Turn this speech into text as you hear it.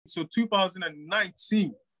So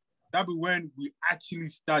 2019, that be when we actually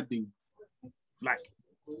started, like,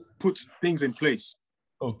 put things in place.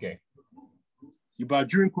 Okay. But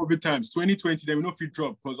during COVID times, 2020, then we know if you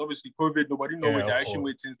drop, because obviously COVID, nobody know where direction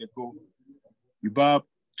where things they go. But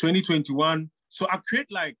 2021, so I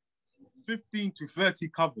create like 15 to 30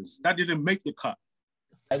 covers that didn't make the cut.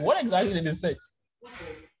 Like, what exactly did it say?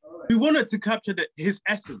 We wanted to capture his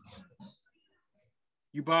essence.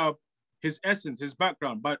 His essence, his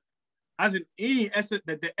background, but as in any essence,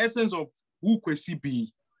 the essence of who Kwesi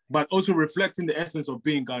be, but also reflecting the essence of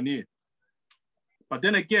being Ghanaian. But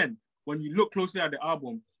then again, when you look closely at the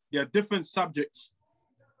album, there are different subjects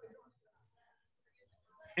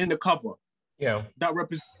in the cover that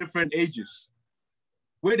represent different ages.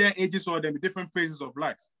 Where their ages are, there are different phases of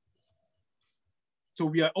life. So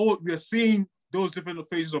we are seeing those different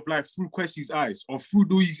phases of life through Kwesi's eyes or through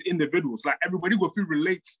these individuals. Like everybody will feel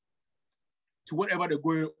relate to whatever they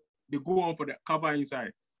go on for the cover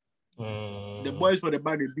inside. The boys for the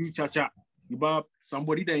back, they do cha-cha.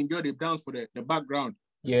 Somebody that enjoy the dance for the background.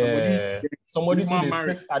 Yeah. Somebody to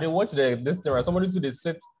the sit. I didn't watch this thing, right? Somebody to the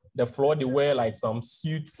sit the floor, they wear like some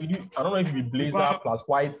suits. I don't know if it be blazer plus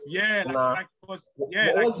white. Yeah, what's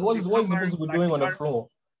supposed to be doing on the floor?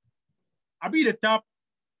 I be the top.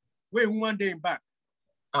 Wait, woman day in back.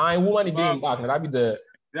 Woman day in back. That be the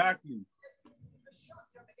exactly.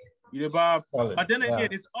 But then again,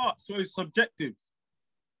 it's art, so it's subjective.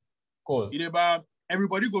 Of course.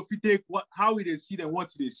 Everybody go take how they see and what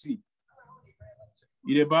they see.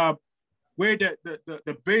 Where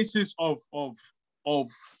the basis of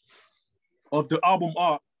the album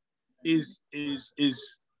art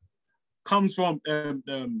comes from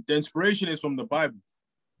the inspiration is from the Bible.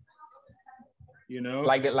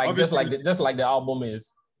 Just like the album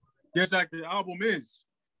is. Just like the album is.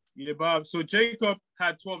 So Jacob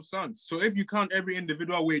had 12 sons. So if you count every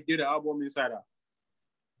individual way he did the album inside out,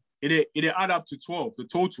 it add up to 12, the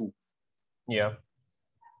total. Yeah.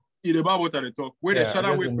 About what they talk. Where the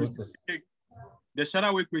shadow way Kwesi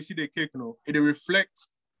the cake, it reflects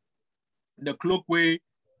the cloak way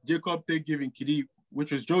Jacob they giving Kidi,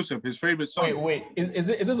 which was Joseph, his favorite son. Wait. Is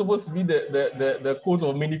it supposed to be the coat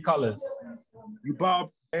of many colors?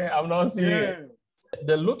 I'm not seeing it.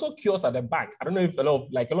 The Lotto kiosk at the back. I don't know if a lot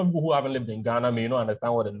of people who haven't lived in Ghana may not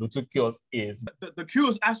understand what a Lotto kiosk is. The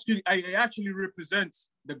kiosk actually represents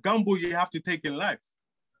the gamble you have to take in life.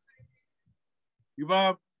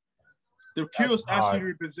 The kiosk actually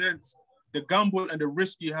represents the gamble and the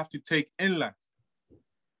risk you have to take in life.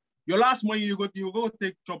 Your last money you go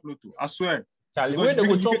take chop Lotto. I swear. Charlie, when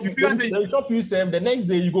they chop you the next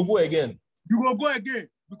day you go again. You go again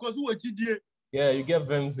because who are GDA? Yeah, you get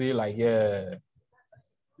Vimsy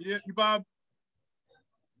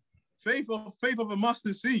faith of a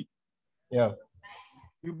mustard seed. Yeah.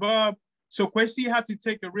 So Kwesi had to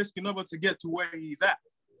take a risk in order to get to where he's at.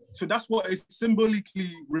 So that's what it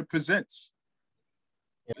symbolically represents.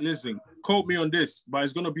 Yeah. Listen, quote me on this, but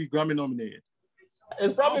it's gonna be Grammy nominated.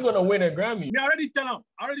 It's probably gonna win a Grammy. I already tell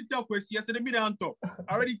Kwesi. Yesterday, me the answer.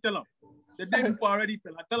 I already tell him. The day before, I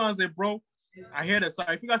tell him, I say, bro, I hear the song.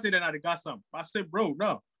 If you guys say that I got some, I said, bro,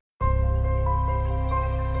 no.